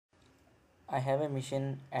I have a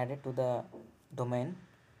machine added to the domain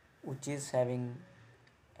which is having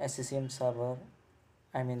sccm server.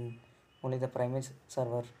 I mean only the primary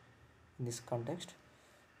server in this context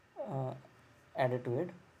uh, added to it.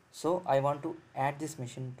 So I want to add this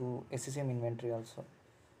machine to sccm inventory also.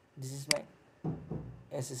 This is my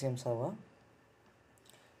sccm server.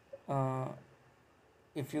 uh,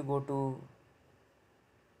 if you go to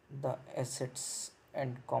the assets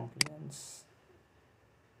and compliance,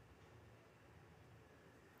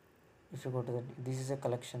 if you go to the, this is a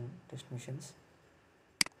collection test machines.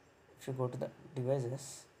 If you go to the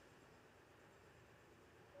devices,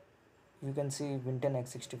 you can see Winton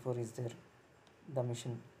x64 is there, the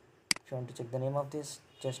machine. If you want to check the name of this,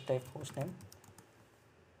 just type hostname.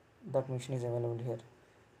 That machine is available here.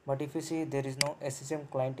 But if you see, there is no SSM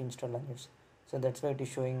client installed on it, so that's why it is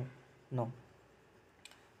showing no.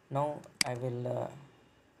 Now I will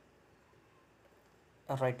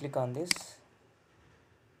right click on this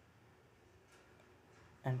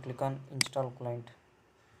and click on install client.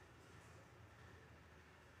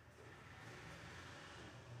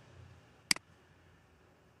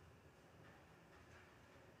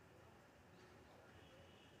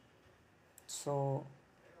 So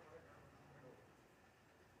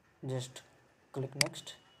just click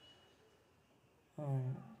next.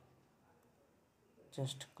 um,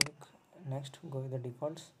 just click next, go with the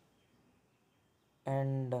defaults,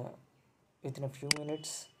 and within a few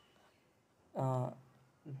minutes uh,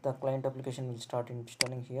 the client application will start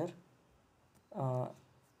installing here. uh,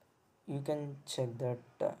 you can check that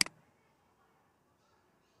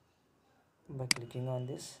by clicking on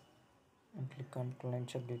this and click on client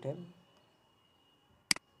check detail,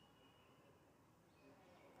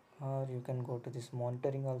 or you can go to this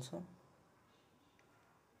monitoring also.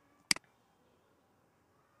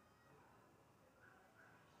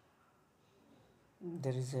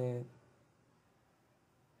 There is a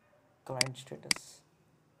client status.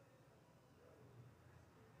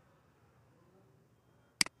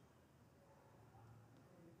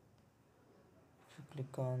 If you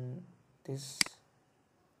click on this,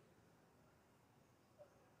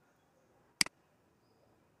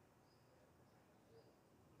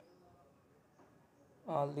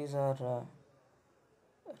 all these are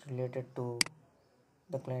related to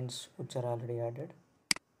the clients which are already added.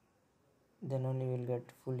 Then only you will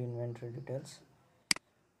get full inventory details.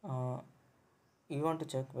 You want to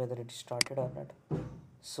check whether it is started or not.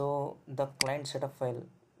 So the client setup file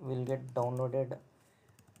will get downloaded.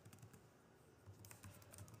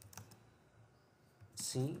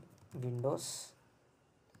 C Windows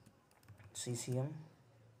ccm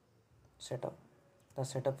setup. The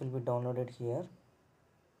setup will be downloaded here.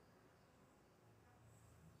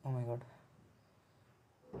 Oh my god,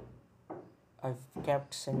 I've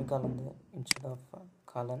kept semicolon there instead of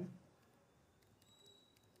colon.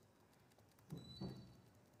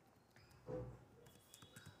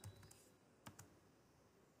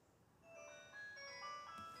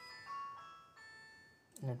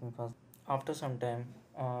 Let me pause. After some time,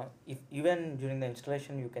 if even during the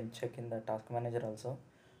installation, you can check in the task manager also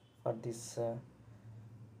for this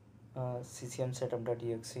ccm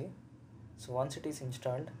setup.exe. So once it is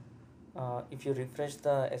installed, if you refresh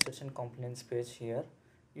the assets and components page here,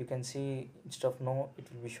 you can see instead of no, it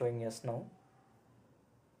will be showing yes now,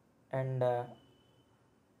 and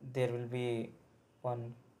there will be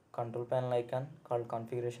one control panel icon called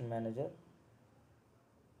configuration manager,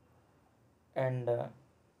 and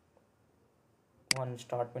one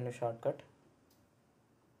start menu shortcut,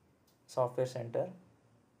 software center.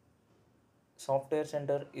 Software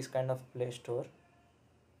center is kind of play store,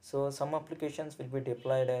 so some applications will be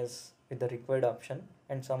deployed as with the required option,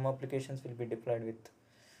 and some applications will be deployed with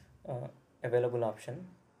available option.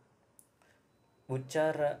 Which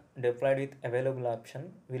are deployed with available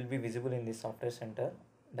option will be visible in the software center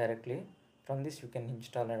directly. From this you can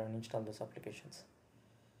install and uninstall those applications.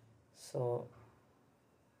 So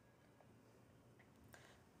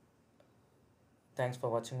thanks for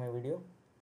watching my video.